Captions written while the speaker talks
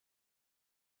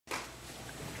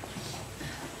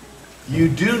You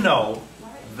do know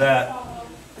that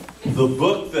the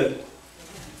book that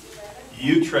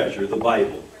you treasure, the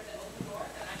Bible,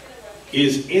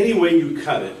 is, any way you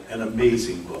cut it, an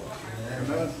amazing book.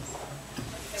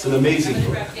 It's an amazing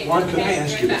book. Juan, could I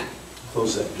ask you to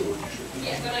close that door?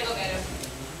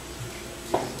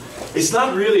 It's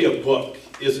not really a book,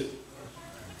 is it?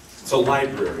 It's a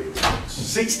library of books.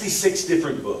 66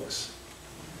 different books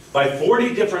by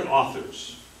 40 different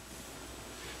authors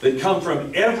that come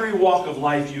from every walk of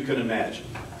life you can imagine.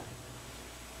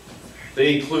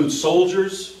 They include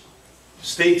soldiers,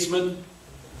 statesmen,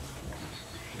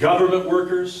 government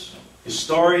workers,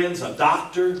 historians, a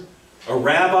doctor, a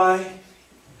rabbi,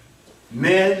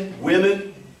 men,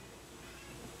 women,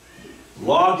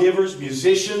 lawgivers,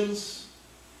 musicians.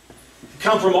 They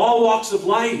come from all walks of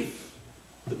life,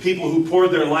 the people who poured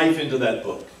their life into that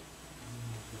book.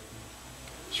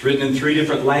 It's written in 3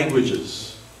 different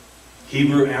languages: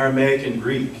 Hebrew, Aramaic, and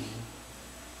Greek.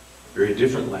 Very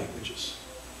different languages.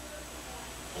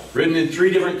 Written in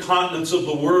 3 different continents of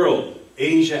the world: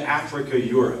 Asia, Africa,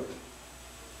 Europe.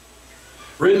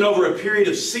 Written over a period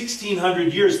of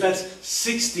 1,600 years, that's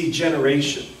 60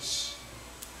 generations.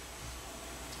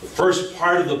 The first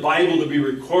part of the Bible to be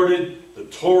recorded, the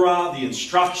Torah, the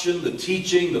instruction, the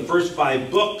teaching, the first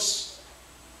 5 books,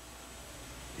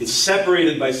 it's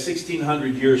separated by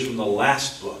 1,600 years from the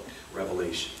last book,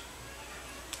 Revelation.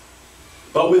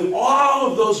 But with all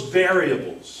of those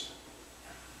variables,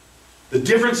 the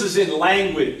differences in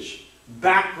language,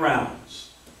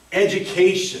 backgrounds,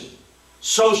 education,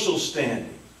 social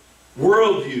standing,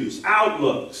 worldviews,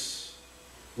 outlooks,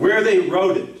 where they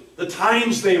wrote it, the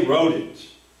times they wrote it.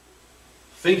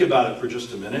 Think about it for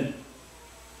just a minute.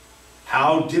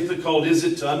 How difficult is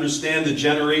it to understand the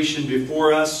generation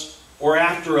before us or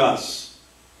after us?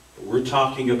 But we're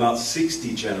talking about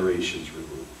 60 generations removed.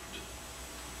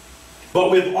 But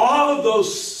with all of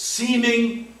those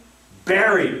seeming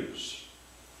barriers,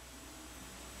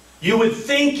 you would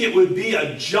think it would be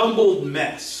a jumbled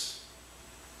mess.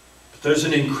 But there's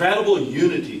an incredible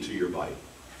unity to your Bible,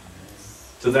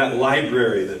 to that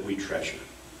library that we treasure.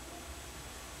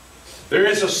 There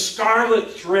is a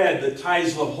scarlet thread that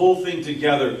ties the whole thing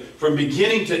together from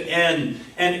beginning to end,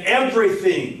 and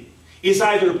everything is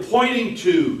either pointing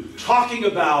to, talking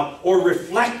about, or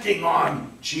reflecting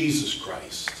on Jesus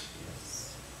Christ.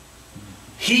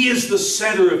 He is the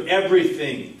center of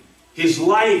everything. His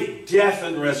life, death,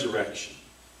 and resurrection.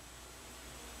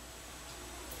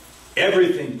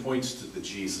 Everything points to the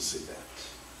Jesus event.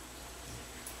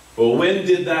 Well, when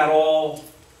did that all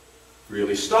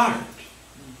really start?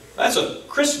 That's a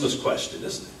Christmas question,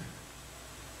 isn't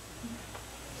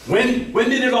it? When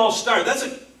did it all start? That's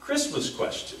a Christmas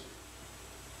question.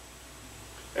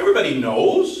 Everybody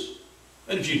knows.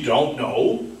 And if you don't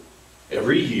know,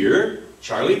 every year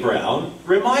Charlie Brown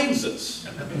reminds us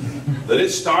that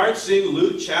it starts in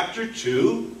Luke chapter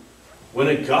 2 when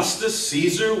Augustus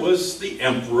Caesar was the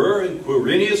emperor and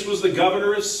Quirinius was the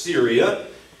governor of Syria,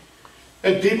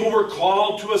 and people were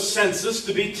called to a census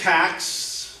to be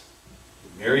taxed.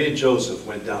 Mary and Joseph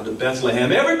went down to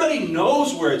Bethlehem. Everybody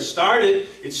knows where it started.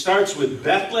 It starts with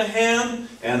Bethlehem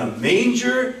and a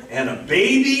manger and a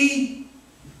baby.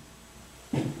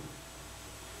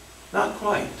 Not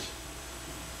quite.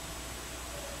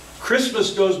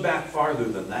 Christmas goes back farther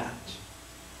than that.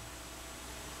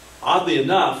 Oddly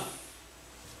enough,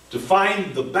 to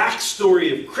find the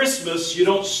backstory of Christmas, you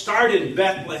don't start in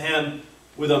Bethlehem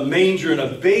with a manger and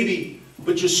a baby,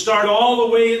 but you start all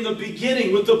the way in the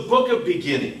beginning with the book of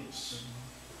beginnings.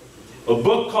 A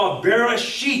book called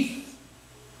Bereshith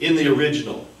in the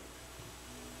original.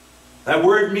 That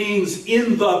word means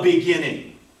in the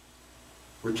beginning.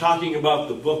 We're talking about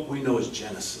the book we know as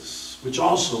Genesis, which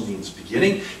also means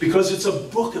beginning, because it's a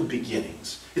book of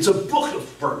beginnings. It's a book of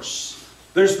firsts.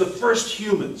 There's the first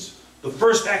humans, the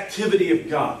first activity of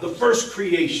God, the first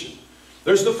creation.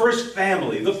 There's the first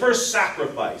family, the first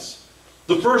sacrifice,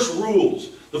 the first rules,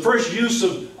 the first use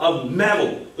of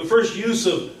metal, the first use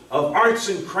of arts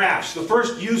and crafts, the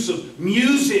first use of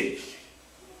music.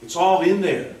 It's all in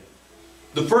there.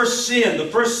 The first sin, the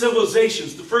first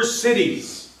civilizations, the first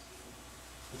cities,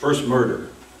 the first murder.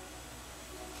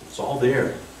 It's all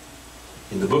there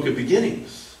in the book of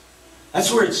beginnings.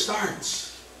 That's where it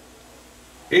starts.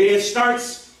 It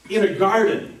starts in a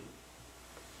garden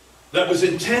that was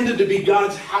intended to be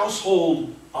God's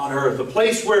household on earth, a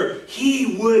place where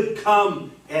He would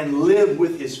come and live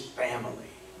with His family.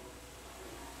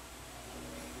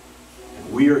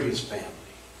 And we are His family.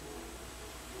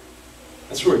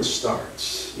 That's where it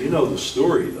starts. You know the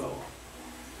story, though.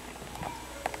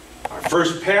 Our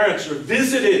first parents are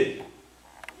visited.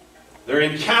 They're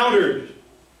encountered.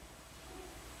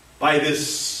 by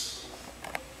this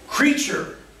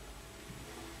creature,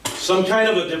 some kind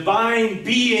of a divine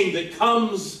being that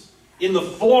comes in the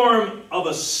form of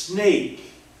a snake.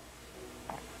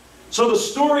 So the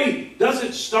story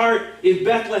doesn't start in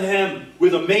Bethlehem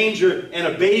with a manger and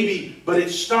a baby, but it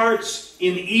starts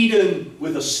in Eden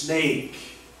with a snake.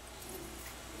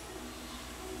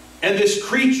 And this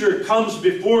creature comes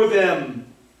before them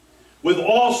with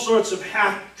all sorts of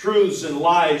half-truths and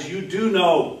lies. You do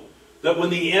know that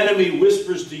when the enemy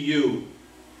whispers to you,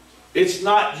 it's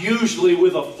not usually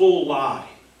with a full lie.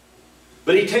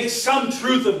 But he takes some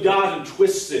truth of God and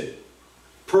twists it,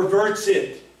 perverts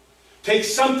it,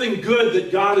 takes something good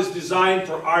that God has designed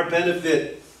for our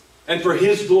benefit and for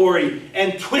His glory,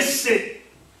 and twists it.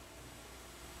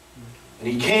 And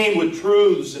he came with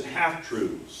truths and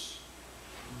half-truths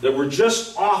that were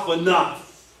just off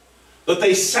enough that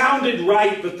they sounded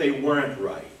right, but they weren't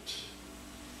right.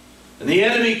 And the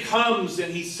enemy comes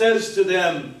and he says to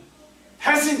them,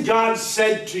 hasn't God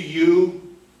said to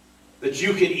you that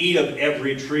you can eat of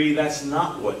every tree? That's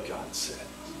not what God said.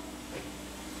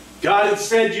 God had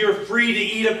said you're free to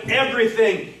eat of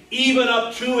everything, even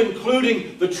up to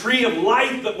including the tree of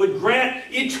life that would grant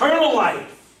eternal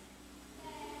life.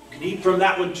 You can eat from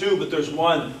that one too, but there's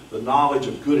one, the knowledge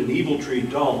of good and evil tree,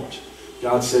 don't.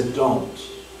 God said don't.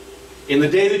 In the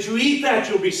day that you eat that,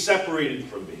 you'll be separated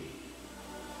from me.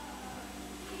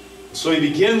 So he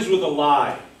begins with a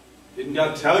lie. Didn't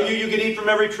God tell you you could eat from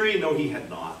every tree? No, He had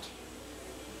not.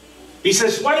 He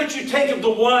says, why don't you take of the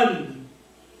one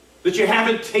that you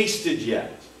haven't tasted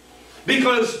yet?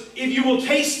 Because if you will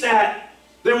taste that,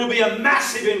 there will be a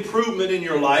massive improvement in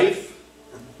your life.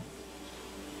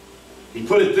 He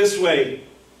put it this way,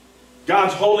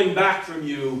 God's holding back from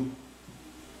you.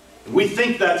 And we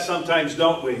think that sometimes,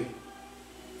 don't we?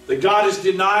 That God is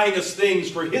denying us things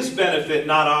for His benefit,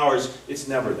 not ours. It's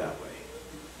never that way.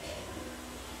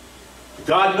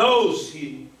 God knows,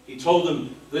 He told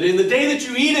them, that in the day that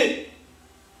you eat it,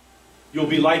 you'll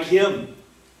be like Him.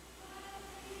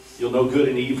 You'll know good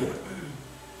and evil.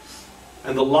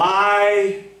 And the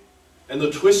lie and the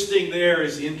twisting there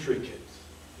is intricate.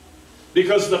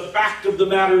 Because the fact of the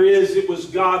matter is, it was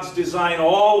God's design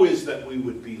always that we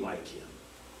would be like Him.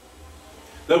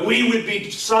 That we would be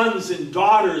sons and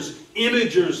daughters,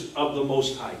 imagers of the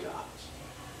Most High God.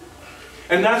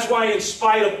 And that's why, in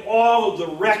spite of all of the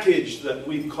wreckage that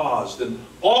we've caused and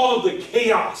all of the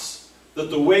chaos that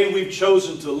the way we've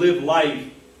chosen to live life,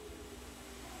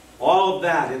 all of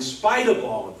that, in spite of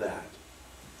all of that,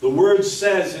 the Word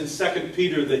says in 2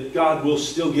 Peter that God will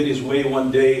still get His way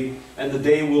one day, and the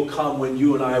day will come when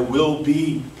you and I will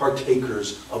be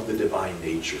partakers of the divine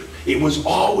nature. It was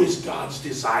always God's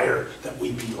desire that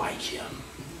we be like Him.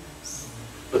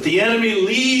 But the enemy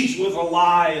leads with a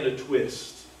lie and a twist.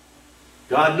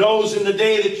 God knows in the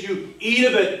day that you eat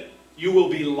of it, you will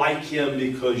be like Him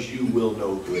because you will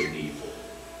know good and evil.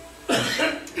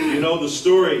 You know the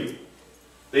story.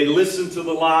 They listen to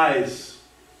the lies.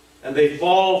 And they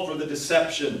fall for the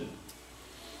deception.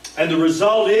 And the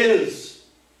result is,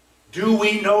 do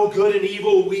we know good and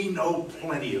evil? We know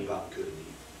plenty about good and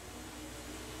evil.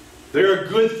 There are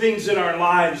good things in our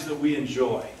lives that we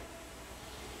enjoy.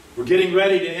 We're getting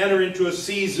ready to enter into a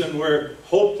season where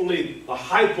hopefully the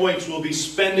high points will be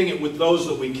spending it with those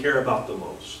that we care about the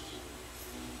most.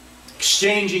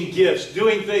 Exchanging gifts,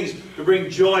 doing things to bring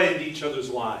joy into each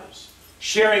other's lives.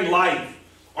 Sharing life.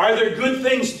 Are there good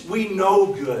things? We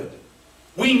know good.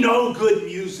 We know good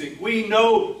music. We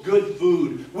know good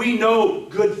food. We know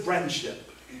good friendship.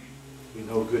 We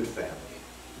know good family.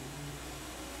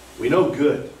 We know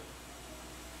good.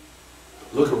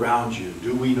 But look around you.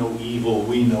 Do we know evil?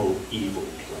 We know evil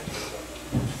plenty.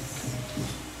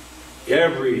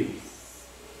 Every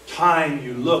time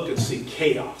you look and see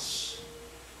chaos,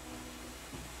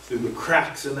 through the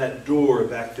cracks in that door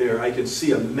back there, I can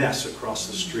see a mess across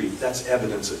the street. That's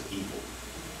evidence of evil.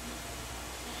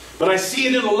 But I see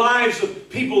it in the lives of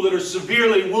people that are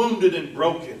severely wounded and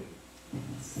broken.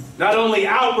 Not only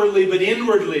outwardly, but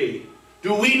inwardly.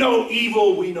 Do we know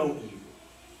evil? We know evil.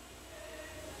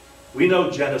 We know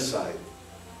genocide.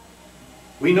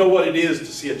 We know what it is to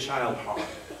see a child harmed.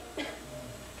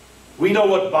 We know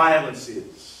what violence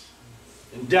is,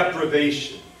 and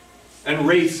deprivation, and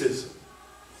racism,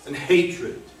 and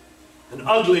hatred, and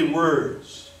ugly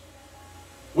words.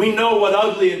 We know what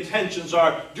ugly intentions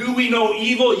are. Do we know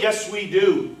evil? Yes, we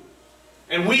do.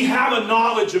 And we have a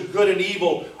knowledge of good and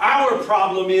evil. Our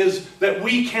problem is that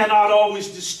we cannot always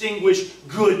distinguish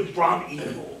good from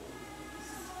evil.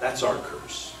 That's our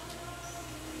curse.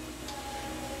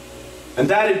 And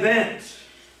that event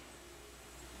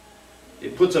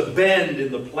It puts a bend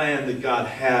in the plan that God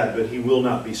had, but he will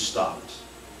not be stopped.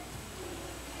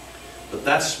 But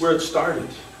that's where it started.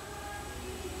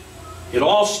 It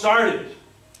all started.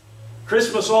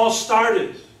 Christmas all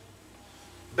started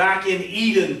back in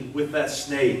Eden with that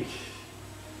snake,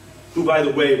 who, by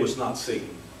the way, was not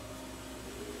Satan.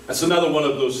 That's another one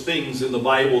of those things in the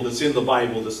Bible that's in the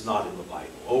Bible that's not in the Bible.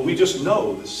 Oh, we just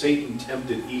know that Satan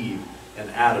tempted Eve and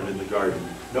Adam in the garden.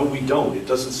 No, we don't. It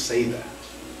doesn't say that.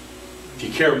 If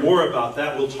you care more about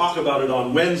that, we'll talk about it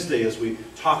on Wednesday as we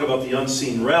talk about the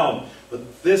unseen realm.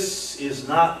 But this is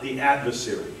not the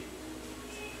adversary.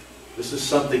 This is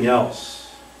something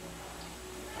else.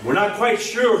 We're not quite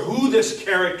sure who this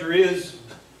character is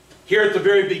here at the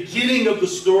very beginning of the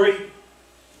story,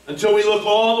 until we look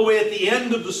all the way at the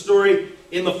end of the story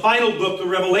in the final book, the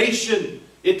Revelation.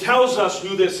 It tells us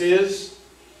who this is.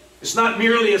 It's not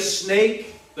merely a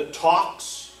snake that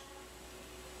talks.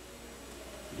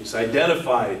 He's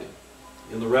identified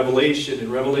in the Revelation.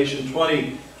 In Revelation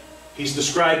 20, he's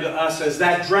described to us as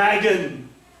that dragon,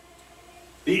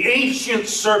 the ancient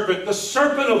serpent, the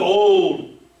serpent of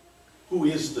old, who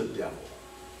is the devil.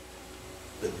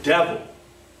 The devil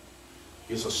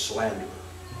is a slanderer.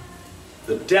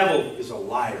 The devil is a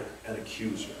liar and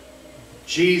accuser.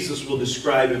 Jesus will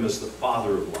describe him as the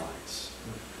father of lies.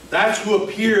 That's who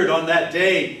appeared on that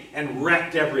day and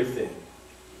wrecked everything.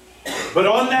 But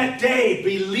on that day,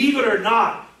 believe it or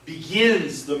not,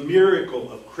 begins the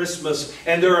miracle of Christmas.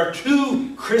 And there are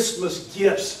two Christmas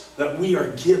gifts that we are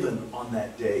given on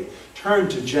that day. Turn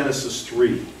to Genesis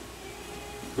 3.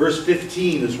 Verse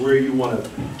 15 is where you want to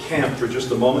camp for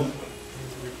just a moment.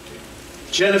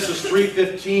 Genesis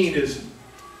 3:15 is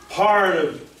part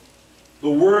of the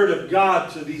word of God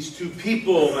to these two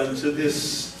people and to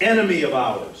this enemy of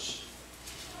ours.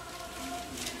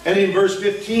 And in verse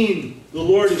 15, the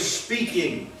Lord is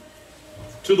speaking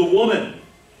to the woman.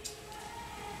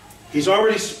 He's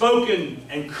already spoken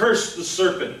and cursed the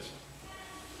serpent.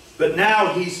 But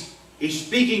now he's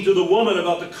speaking to the woman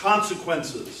about the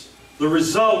consequences, the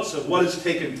results of what has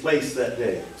taken place that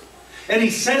day. And he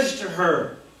says to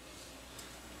her,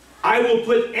 I will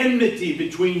put enmity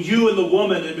between you and the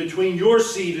woman, and between your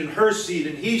seed and her seed,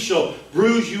 and he shall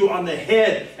bruise you on the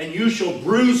head, and you shall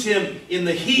bruise him in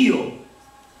the heel.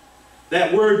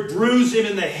 That word bruise him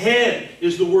in the head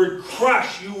is the word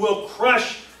crush. You will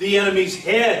crush the enemy's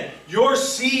head. Your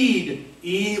seed,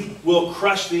 Eve, will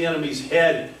crush the enemy's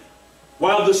head,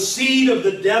 while the seed of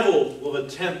the devil will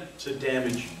attempt to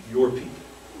damage your people.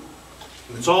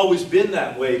 And it's always been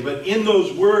that way, but in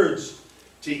those words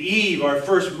to Eve, our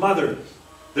first mother,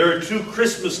 there are two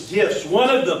Christmas gifts. One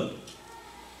of them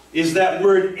is that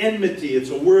word enmity. It's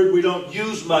a word we don't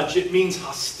use much. It means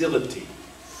hostility.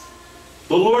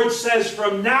 The Lord says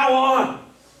from now on,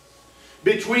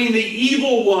 between the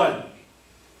evil one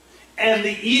and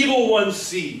the evil one's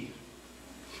seed,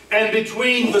 and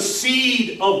between the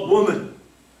seed of woman,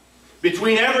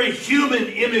 between every human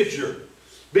imager,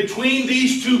 between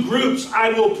these two groups, I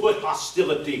will put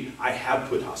hostility. I have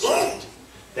put hostility.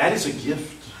 That is a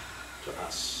gift to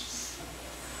us.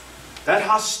 That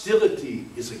hostility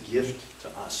is a gift to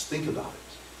us. Think about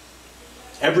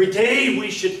it. Every day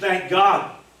we should thank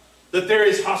God that there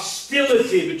is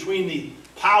hostility between the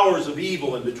powers of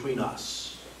evil and between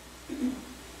us.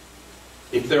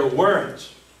 If there weren't,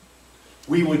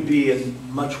 we would be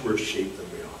in much worse shape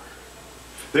than we are.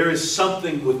 There is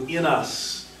something within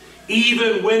us,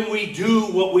 even when we do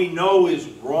what we know is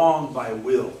wrong by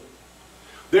will.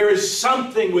 There is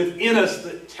something within us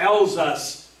that tells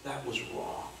us that was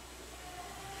wrong.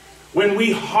 When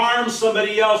we harm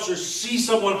somebody else or see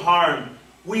someone harmed,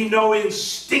 we know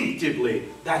instinctively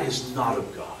that is not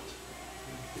of God.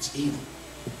 It's evil.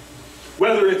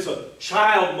 Whether it's a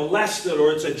child molested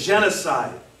or it's a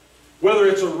genocide, whether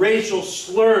it's a racial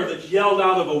slur that's yelled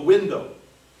out of a window,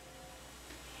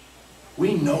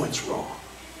 we know it's wrong,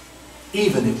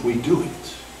 even if we do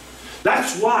it.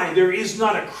 That's why there is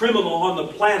not a criminal on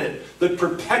the planet that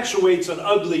perpetuates an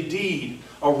ugly deed,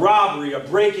 a robbery, a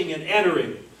breaking and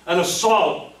entering, an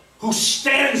assault, who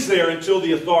stands there until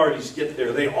the authorities get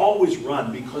there. They always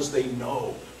run because they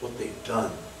know what they've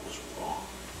done was wrong.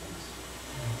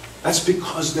 That's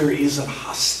because there is a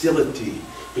hostility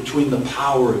between the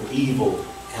power of evil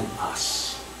and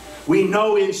us. We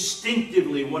know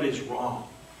instinctively what is wrong.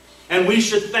 And we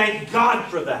should thank God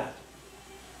for that.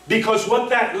 Because what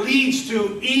that leads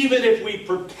to, even if we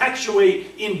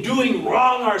perpetuate in doing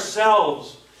wrong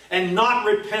ourselves and not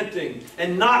repenting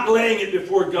and not laying it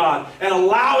before God and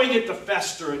allowing it to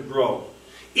fester and grow,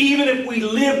 even if we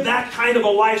live that kind of a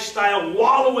lifestyle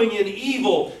wallowing in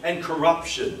evil and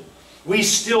corruption, we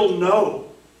still know,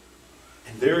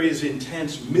 and there is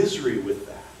intense misery with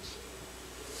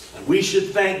that. And we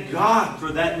should thank God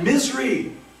for that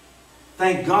misery.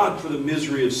 Thank God for the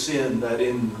misery of sin that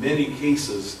in many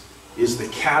cases is the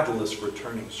catalyst for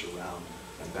turning us around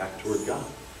and back toward God.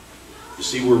 You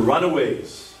see, we're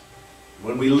runaways.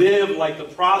 When we live like the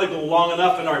prodigal long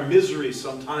enough in our misery,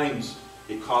 sometimes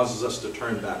it causes us to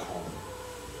turn back home.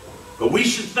 But we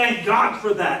should thank God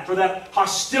for that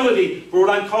hostility, for what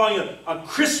I'm calling a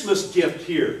Christmas gift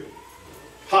here.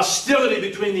 Hostility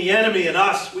between the enemy and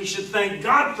us. We should thank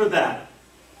God for that.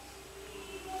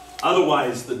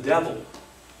 Otherwise, the devil,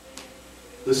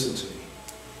 listen to me,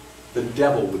 the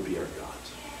devil would be our God.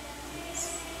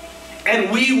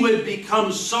 And we would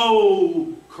become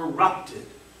so corrupted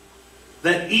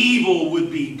that evil would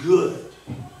be good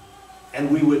and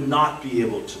we would not be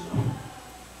able to know.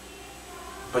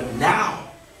 But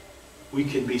now we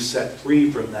can be set free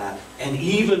from that, and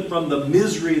even from the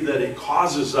misery that it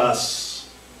causes us,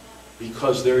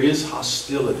 because there is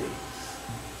hostility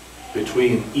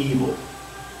between evil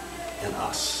and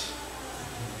us.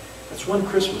 That's one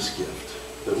Christmas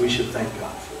gift that we should thank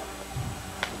God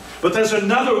for. But there's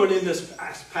another one in this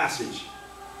passage.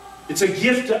 It's a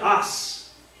gift to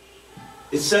us.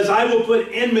 It says, I will put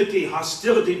enmity,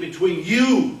 hostility between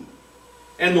you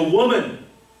and the woman,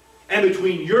 and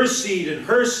between your seed and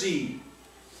her seed.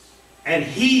 And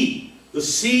he, the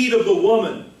seed of the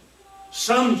woman,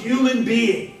 some human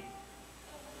being,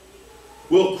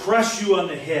 will crush you on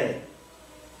the head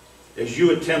as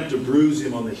you attempt to bruise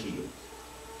him on the heel.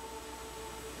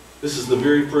 This is the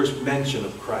very first mention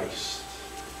of Christ.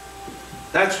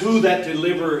 That's who that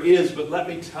deliverer is. But let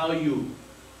me tell you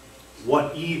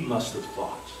what Eve must have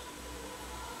thought.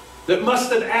 That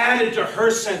must have added to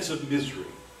her sense of misery.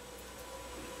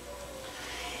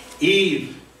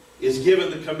 Eve is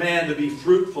given the command to be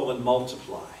fruitful and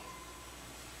multiply.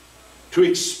 To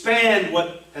expand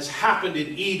what has happened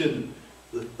in Eden,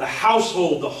 the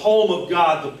household, the home of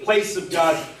God, the place of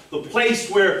God, the place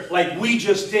where, like we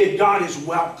just did, God is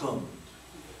welcomed.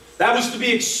 That was to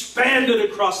be expanded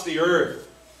across the earth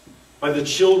by the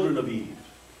children of Eve.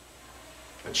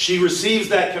 But she receives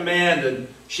that command and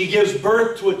she gives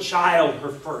birth to a child, her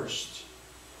first.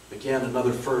 Again,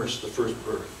 another first, the first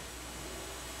birth.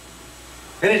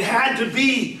 And it had to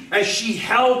be as she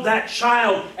held that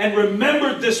child and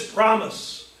remembered this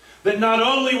promise, that not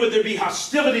only would there be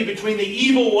hostility between the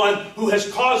evil one who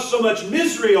has caused so much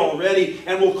misery already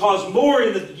and will cause more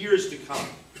in the years to come.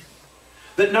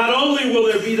 That not only will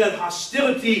there be that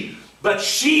hostility, but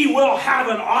she will have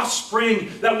an offspring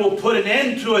that will put an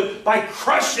end to it by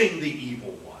crushing the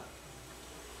evil one.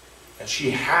 And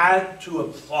she had to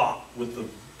have thought with the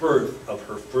birth of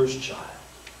her first child,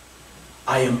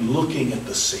 I am looking at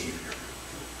the Savior.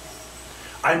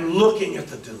 I'm looking at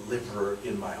the deliverer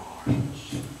in my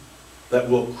arms that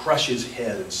will crush his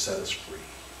head and set us free.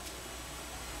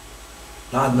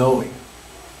 Not knowing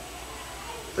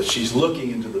that she's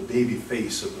looking into the baby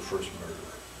face of the first murderer.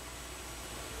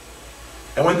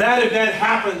 And when that event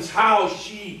happens, how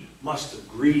she must have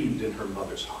grieved in her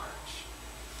mother's heart.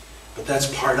 But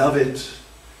that's part of it.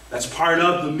 That's part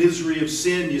of the misery of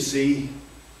sin, you see.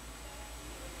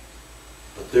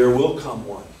 But there will come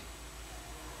one.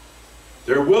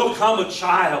 There will come a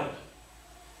child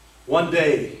one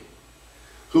day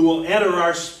who will enter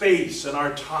our space and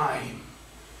our time.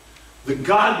 The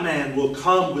God-man will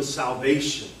come with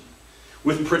salvation,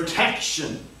 with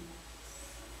protection,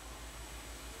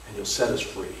 and he'll set us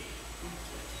free.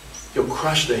 He'll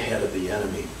crush the head of the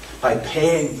enemy by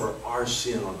paying for our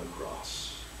sin on the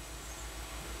cross.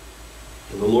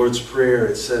 In the Lord's Prayer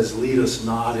it says, lead us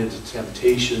not into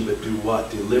temptation, but do what?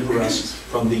 Deliver us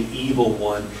from the evil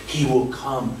one. He will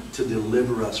come to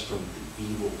deliver us from the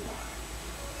evil one.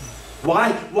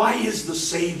 Why is the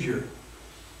Savior,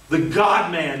 the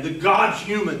God-man, the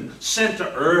God-human, sent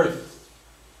to earth?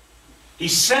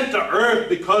 He's sent to earth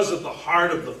because of the heart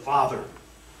of the Father.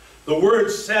 The Word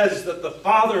says that the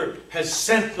Father has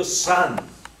sent the Son.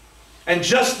 And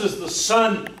just as the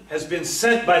Son has been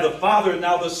sent by the Father,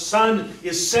 now the Son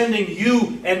is sending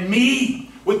you and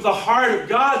me with the heart of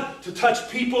God to touch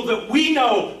people that we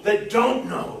know that don't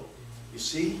know. You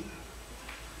see?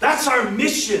 That's our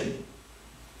mission.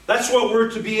 That's what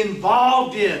we're to be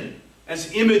involved in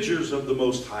as imagers of the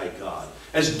Most High God,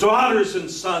 as daughters and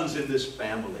sons in this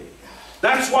family.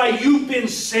 That's why you've been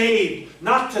saved,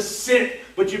 not to sit,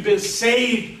 but you've been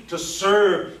saved to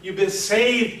serve. You've been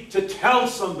saved to tell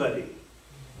somebody.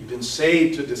 You've been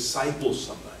saved to disciple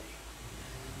somebody,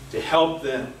 to help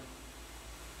them.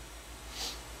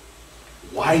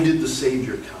 Why did the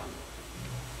Savior come?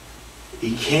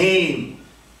 He came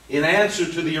in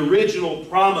answer to the original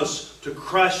promise to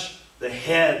crush the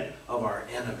head of our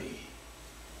enemy.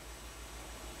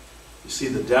 You see,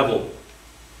 the devil,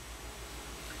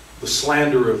 the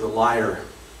slanderer, the liar,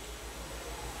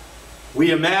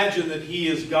 we imagine that he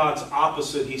is God's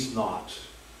opposite. He's not.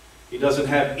 He doesn't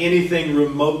have anything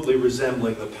remotely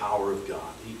resembling the power of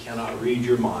God. He cannot read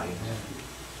your mind.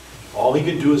 All he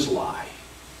can do is lie.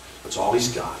 That's all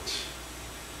he's got.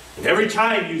 And every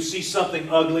time you see something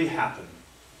ugly happen,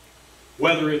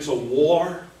 whether it's a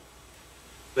war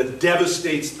that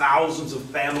devastates thousands of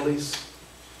families,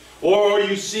 or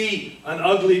you see an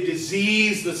ugly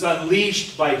disease that's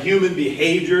unleashed by human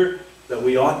behavior that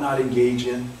we ought not engage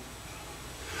in,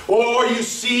 or you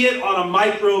see it on a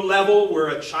micro level where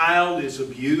a child is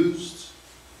abused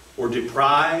or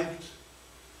deprived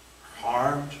or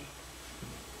harmed,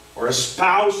 or a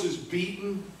spouse is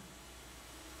beaten.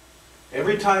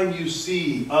 Every time you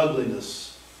see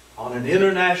ugliness on an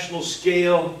international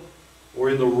scale or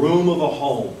in the room of a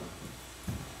home,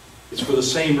 it's for the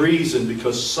same reason,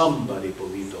 because somebody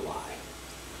believed a lie.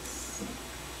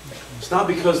 It's not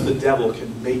because the devil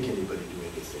can make anybody do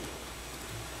anything.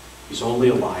 He's only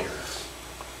a liar.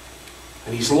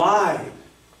 And he's lied.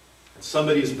 And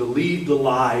somebody has believed the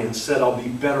lie and said, I'll be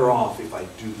better off if I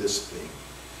do this thing.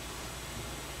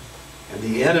 And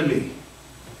the enemy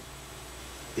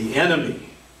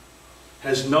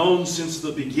has known since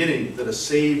the beginning that a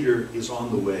Savior is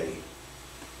on the way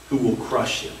who will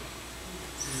crush him.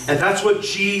 And that's what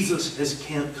Jesus has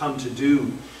come to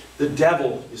do. The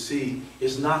devil, you see,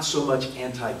 is not so much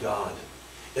anti-God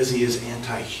as he is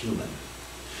anti-human.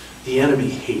 The enemy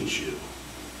hates you.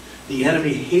 The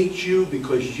enemy hates you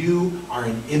because you are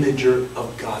an imager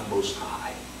of God Most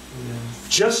High.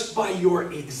 Just by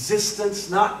your existence,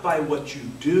 not by what you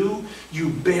do, you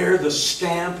bear the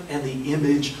stamp and the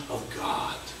image of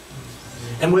God.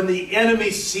 And when the enemy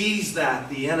sees that,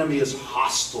 the enemy is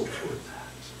hostile toward that.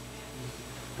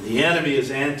 The enemy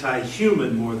is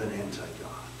anti-human more than anti-God.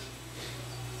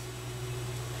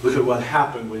 Look at what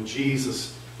happened when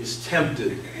Jesus is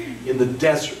tempted in the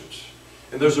desert.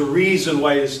 And there's a reason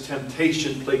why his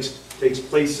temptation takes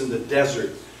place in the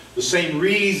desert. The same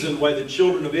reason why the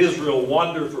children of Israel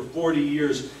wander for 40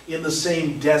 years in the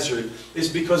same desert is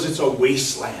because it's a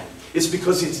wasteland. It's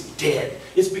because it's dead.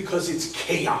 It's because it's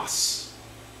chaos.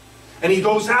 And he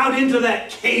goes out into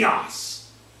that chaos.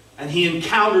 And he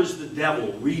encounters the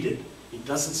devil. Read it. It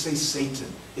doesn't say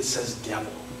Satan. It says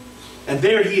devil. And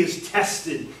there he is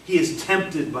tested. He is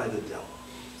tempted by the devil.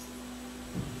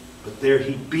 But there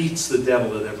he beats the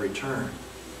devil at every turn.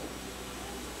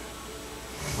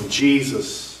 When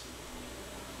Jesus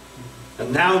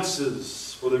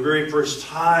announces for the very first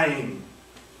time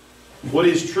what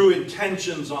his true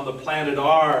intentions on the planet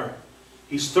are,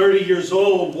 he's 30 years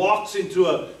old, walks into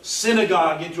a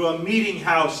synagogue, into a meeting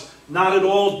house, not at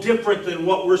all different than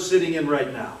what we're sitting in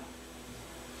right now.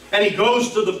 And he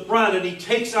goes to the front and he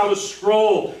takes out a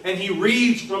scroll and he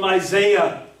reads from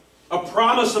Isaiah a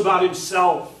promise about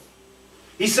himself.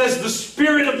 He says, the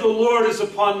Spirit of the Lord is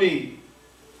upon me.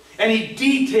 And he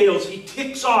details, he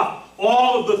ticks off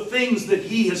all of the things that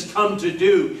he has come to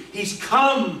do. He's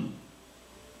come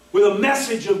with a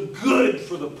message of good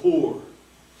for the poor.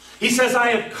 He says, I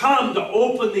have come to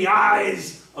open the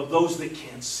eyes of those that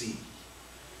can't see.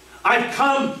 I've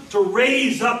come to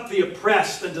raise up the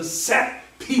oppressed and to set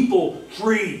people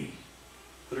free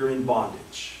that are in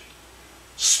bondage.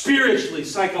 Spiritually,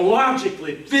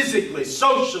 psychologically, physically,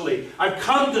 socially, I've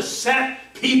come to set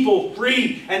people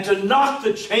free and to knock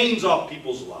the chains off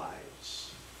people's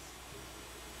lives.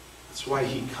 That's why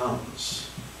he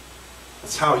comes.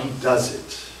 That's how he does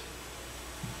it.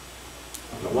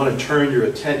 And I want to turn your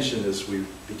attention as we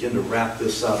begin to wrap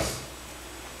this up.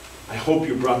 I hope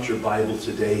you brought your Bible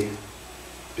today,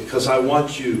 because I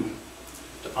want you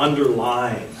to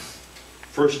underline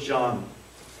 1 John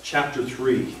chapter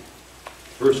 3,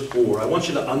 verse 4. I want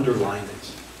you to underline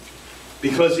it,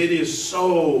 because it is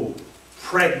so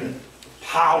pregnant,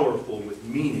 powerful with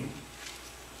meaning.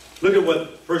 Look at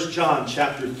what 1 John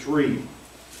chapter 3,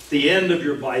 the end of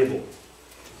your Bible.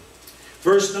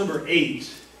 Verse number 8.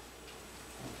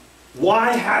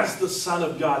 Why has the Son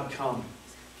of God come?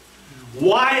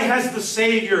 Why has the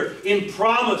Savior, in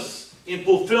promise, in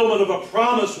fulfillment of a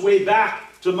promise way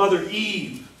back to Mother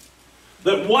Eve,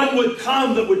 that one would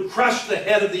come that would crush the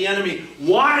head of the enemy?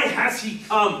 Why has he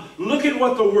come? Look at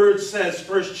what the Word says,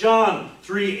 1 John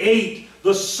 3:8.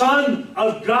 The Son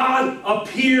of God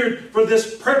appeared for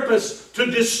this purpose, to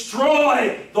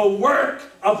destroy the work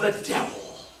of the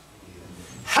devil.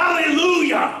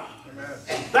 Hallelujah!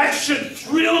 Amen. That should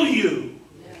thrill you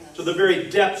to the very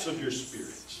depths of your spirit.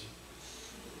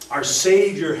 Our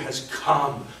Savior has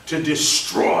come to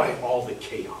destroy all the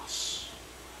chaos.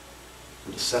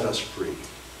 and to set us free.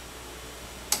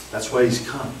 That's why He's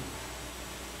come.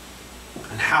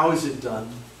 And how is it done?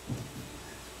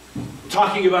 I'm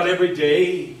talking about every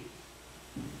day.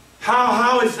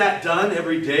 How is that done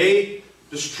every day?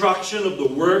 Destruction of the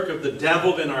work of the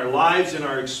devil in our lives, in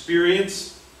our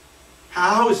experience.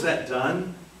 How is that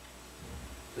done?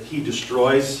 That he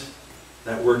destroys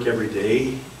that work every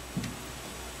day?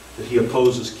 That he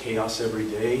opposes chaos every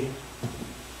day?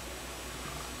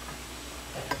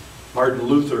 Martin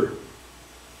Luther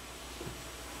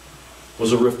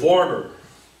was a reformer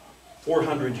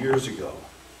 400 years ago.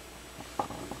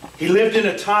 He lived in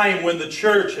a time when the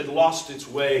church had lost its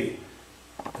way.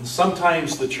 And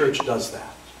sometimes the church does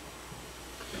that.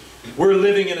 We're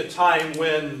living in a time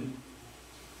when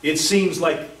it seems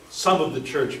like some of the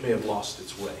church may have lost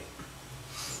its way.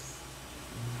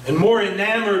 And more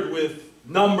enamored with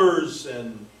numbers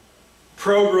and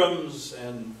programs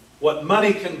and what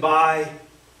money can buy.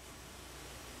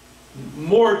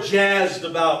 More jazzed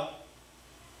about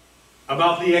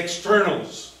the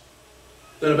externals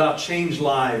than about changed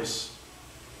lives.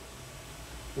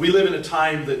 We live in a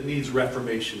time that needs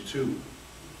reformation too.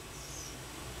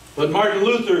 But Martin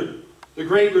Luther, the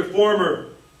great reformer,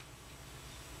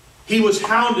 he was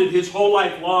hounded his whole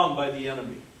life long by the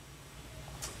enemy.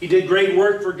 He did great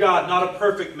work for God. Not a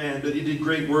perfect man, but he did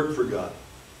great work for God.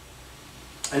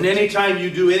 And anytime you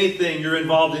do anything, you're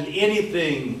involved in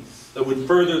anything that would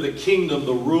further the kingdom,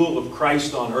 the rule of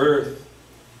Christ on earth,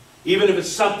 even if it's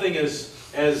something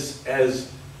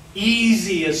as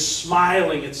easy as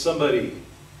smiling at somebody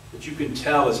that you can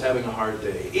tell is having a hard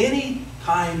day. Any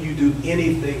time you do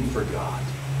anything for God,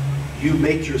 you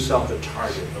make yourself a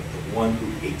target of the one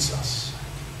who hates us.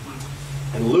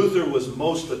 And Luther was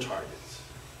most the target.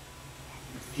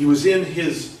 He was in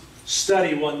his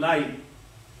study one night.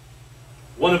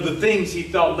 One of the things he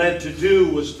felt led to do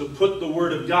was to put the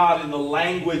Word of God in the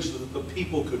language that the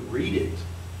people could read it.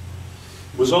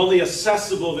 It was only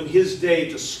accessible in his day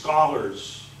to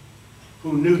scholars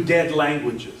who knew dead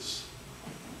languages.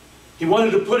 He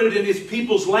wanted to put it in his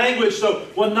people's language, so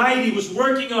one night he was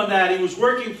working on that. He was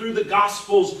working through the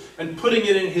Gospels and putting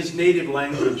it in his native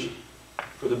language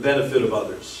for the benefit of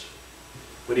others.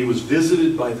 When he was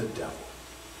visited by the devil,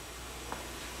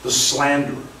 the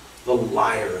slanderer, the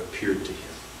liar appeared to him.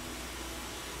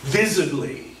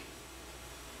 Visibly,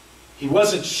 he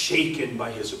wasn't shaken by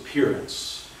his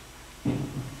appearance.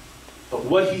 But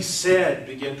what he said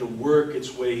began to work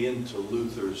its way into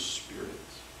Luther's spirit.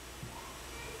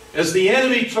 As the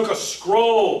enemy took a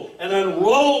scroll and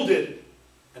unrolled it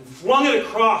and flung it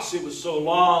across, it was so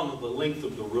long, the length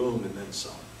of the room and then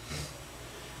some.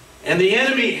 And the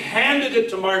enemy handed it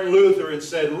to Martin Luther and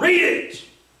said, "Read it!"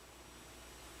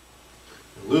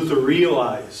 And Luther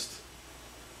realized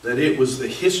that it was the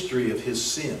history of his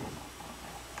sin.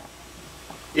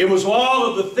 It was all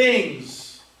of the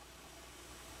things,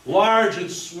 large and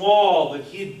small, that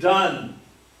he'd done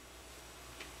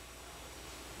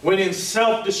when in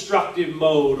self-destructive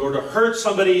mode, or to hurt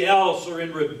somebody else, or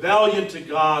in rebellion to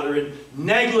God, or in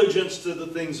negligence to the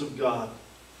things of God,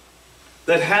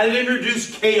 that had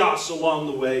introduced chaos along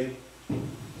the way.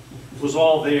 It was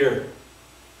all there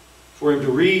for him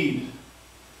to read.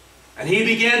 And he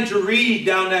began to read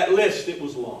down that list. It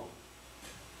was long.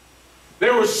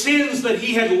 There were sins that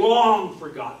he had long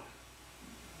forgotten.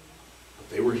 But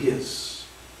they were his.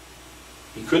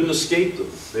 He couldn't escape them.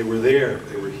 They were there.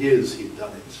 They were his. He'd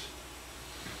done it.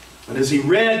 And as he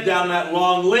read down that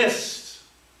long list,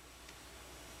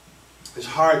 his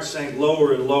heart sank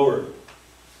lower and lower.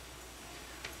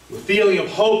 The feeling of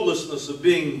hopelessness, of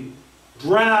being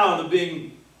drowned, of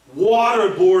being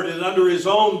waterboarded under his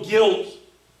own guilt,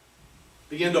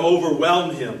 began to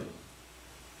overwhelm him.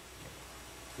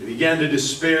 He began to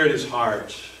despair in his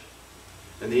heart.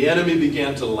 And the enemy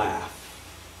began to laugh.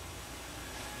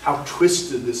 How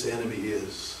twisted this enemy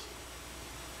is.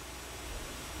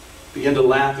 He began to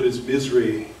laugh at his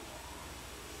misery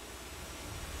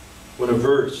when a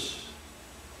verse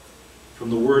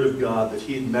from the Word of God that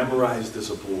he had memorized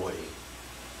as a boy.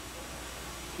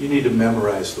 You need to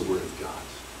memorize the Word of God.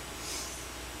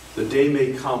 The day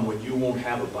may come when you won't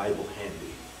have a Bible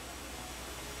handy.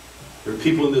 There are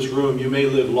people in this room, you may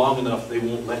live long enough, they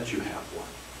won't let you have one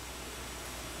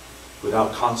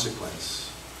without consequence.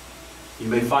 You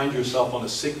may find yourself on a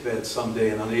sickbed someday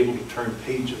and unable to turn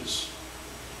pages.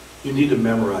 You need to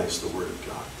memorize the Word of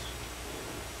God.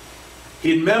 He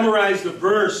had memorized a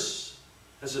verse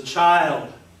as a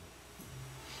child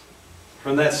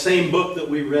from that same book that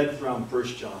we read from, 1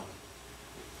 John.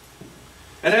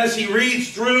 And as he reads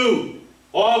through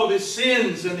all of his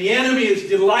sins, and the enemy is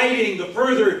delighting the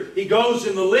further he goes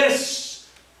in the lists,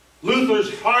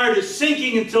 Luther's heart is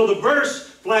sinking until the verse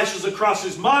flashes across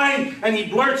his mind, and he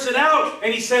blurts it out,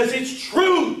 and he says, it's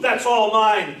true, that's all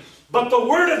mine. But the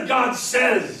Word of God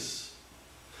says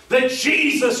that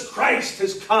Jesus Christ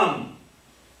has come.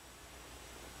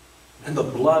 And the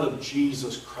blood of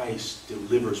Jesus Christ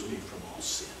delivers me from all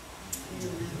sin.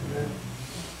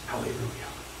 Hallelujah.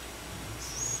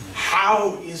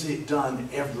 How is it done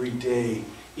every day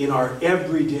in our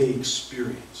everyday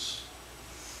experience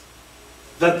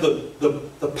that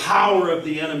the power of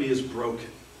the enemy is broken?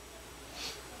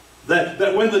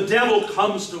 That when the devil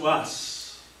comes to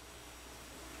us,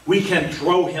 we can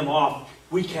throw him off.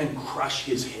 We can crush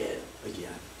his head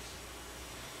again.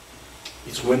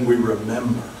 It's when we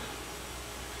remember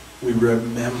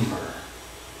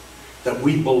that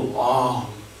we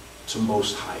belong to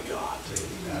Most High God.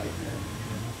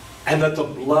 And that the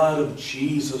blood of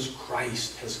Jesus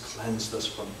Christ has cleansed us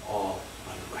from all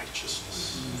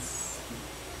unrighteousness.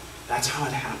 That's how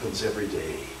it happens every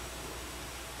day.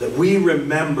 That we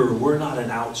remember we're not an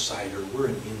outsider, we're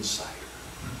an insider.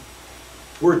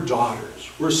 We're daughters,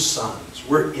 we're sons,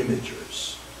 we're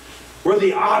imagers. We're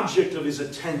the object of His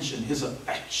attention, His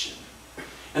affection.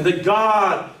 And that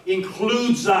God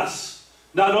includes us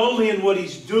not only in what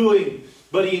He's doing,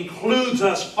 but He includes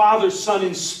us, Father, Son,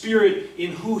 and Spirit,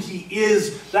 in who He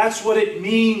is. That's what it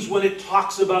means when it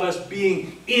talks about us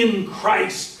being in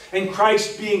Christ and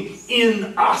Christ being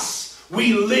in us.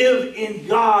 We live in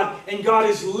God, and God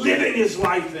is living His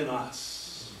life in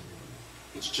us.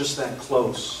 It's just that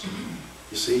close,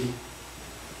 you see?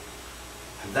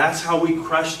 And that's how we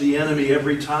crush the enemy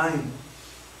every time,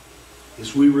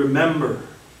 is we remember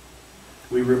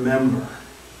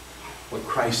what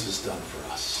Christ has done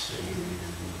for us.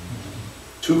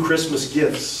 2 Christmas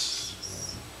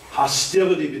gifts.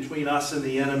 Hostility between us and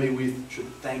the enemy. We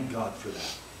should thank God for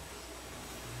that.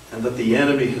 And that the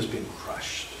enemy has been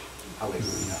crushed.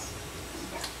 Hallelujah.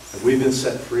 And we've been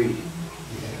set free.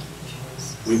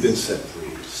 We've been set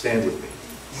free. Stand with me.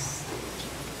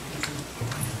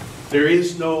 There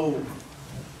is no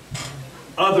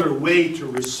other way to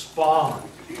respond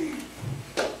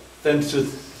than to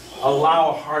allow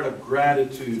a heart of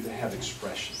gratitude to have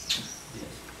expression.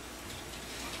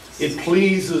 It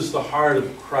pleases the heart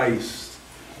of Christ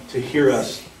to hear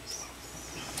us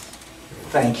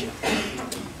thank Him.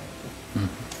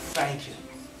 Thank Him.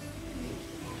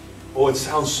 Oh, it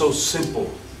sounds so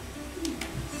simple.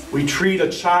 We treat a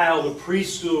child, a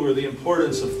preschool, the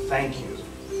importance of thank you.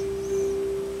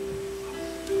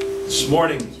 This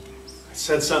morning, I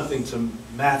said something to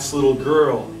Matt's little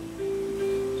girl.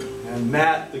 And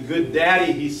Matt, the good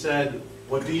daddy, he said,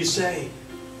 "What do you say?"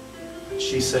 And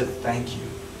she said, "Thank you."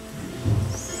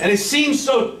 And it seems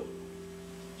so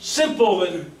simple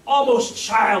and almost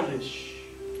childish.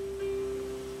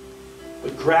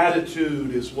 But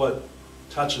gratitude is what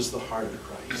touches the heart of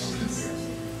Christ.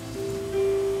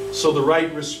 So the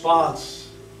right response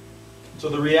to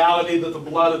the reality that the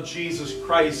blood of Jesus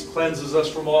Christ cleanses us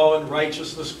from all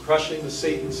unrighteousness, crushing the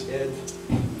Satan's head.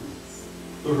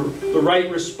 The right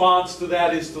response to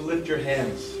that is to lift your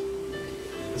hands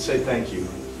and say, "Thank you.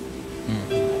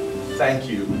 Thank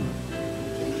you.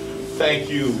 Thank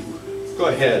you." Go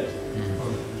ahead.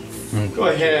 Go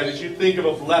ahead. As you think of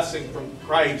a blessing from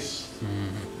Christ,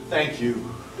 thank you.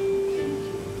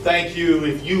 Thank you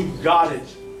if you got it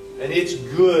and it's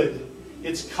good.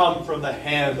 It's come from the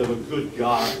hand of a good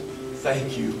God.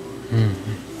 Thank you.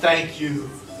 Thank you.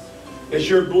 As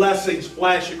your blessings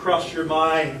flash across your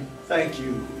mind, thank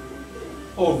you.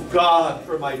 Oh God,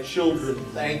 for my children,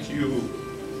 thank you.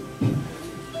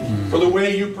 For the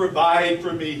way you provide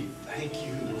for me, thank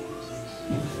you.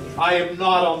 I am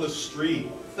not on the street,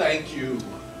 thank you.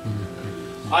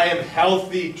 I am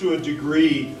healthy to a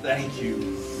degree, thank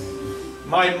you.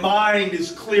 My mind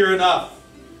is clear enough,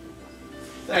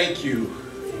 thank you.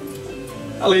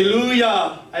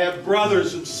 Hallelujah. I have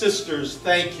brothers and sisters,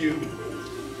 thank you.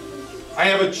 I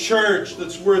have a church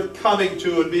that's worth coming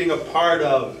to and being a part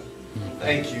of.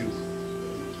 Thank you.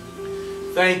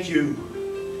 Thank you.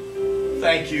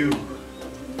 Thank you.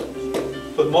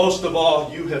 But most of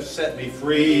all, you have set me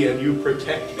free and you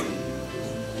protect me.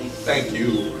 Thank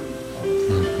you.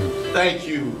 Thank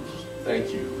you.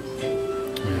 Thank you.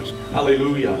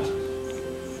 Hallelujah.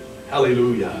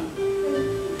 Hallelujah.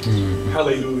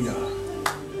 Hallelujah.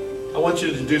 I want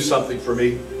you to do something for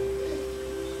me.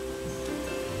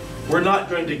 We're not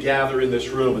going to gather in this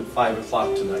room at 5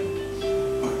 o'clock tonight.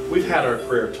 We've had our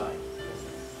prayer time.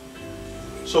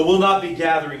 So we'll not be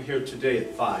gathering here today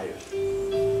at 5.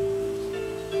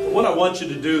 But what I want you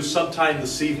to do sometime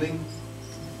this evening,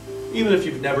 even if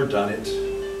you've never done it,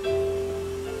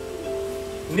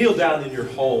 kneel down in your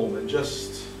home and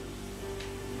just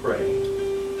pray.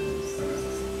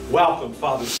 Welcome,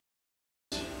 Father.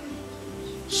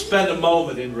 Spend a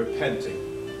moment in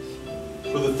repenting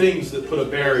for the things that put a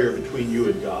barrier between you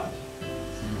and God.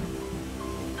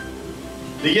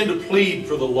 Begin to plead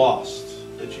for the lost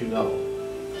that you know.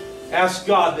 Ask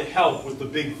God to help with the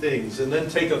big things, and then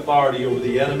take authority over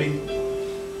the enemy.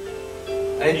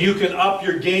 And you can up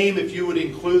your game if you would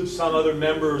include some other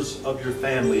members of your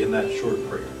family in that short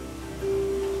prayer.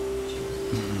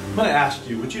 I'm going to ask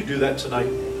you, would you do that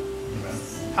tonight?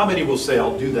 How many will say,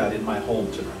 I'll do that in my home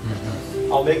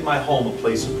tonight? I'll make my home a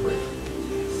place of prayer.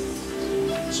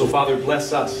 So Father,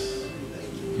 bless us.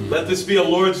 Let this be a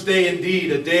Lord's Day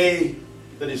indeed, a day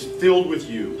that is filled with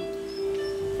you,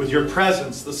 with your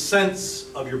presence, the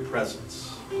sense of your presence.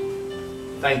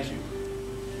 Thank you.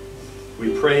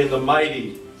 We pray in the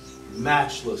mighty,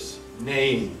 matchless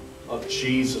name of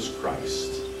Jesus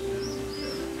Christ.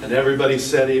 And everybody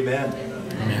said amen.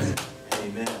 Amen.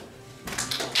 Amen.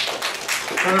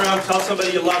 Turn around and tell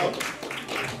somebody you love them.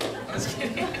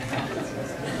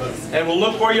 And we'll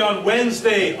look for you on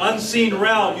Wednesday, Unseen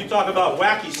Realm. You talk about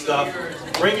wacky stuff.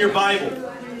 Bring your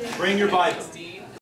Bible. Bring your Bible.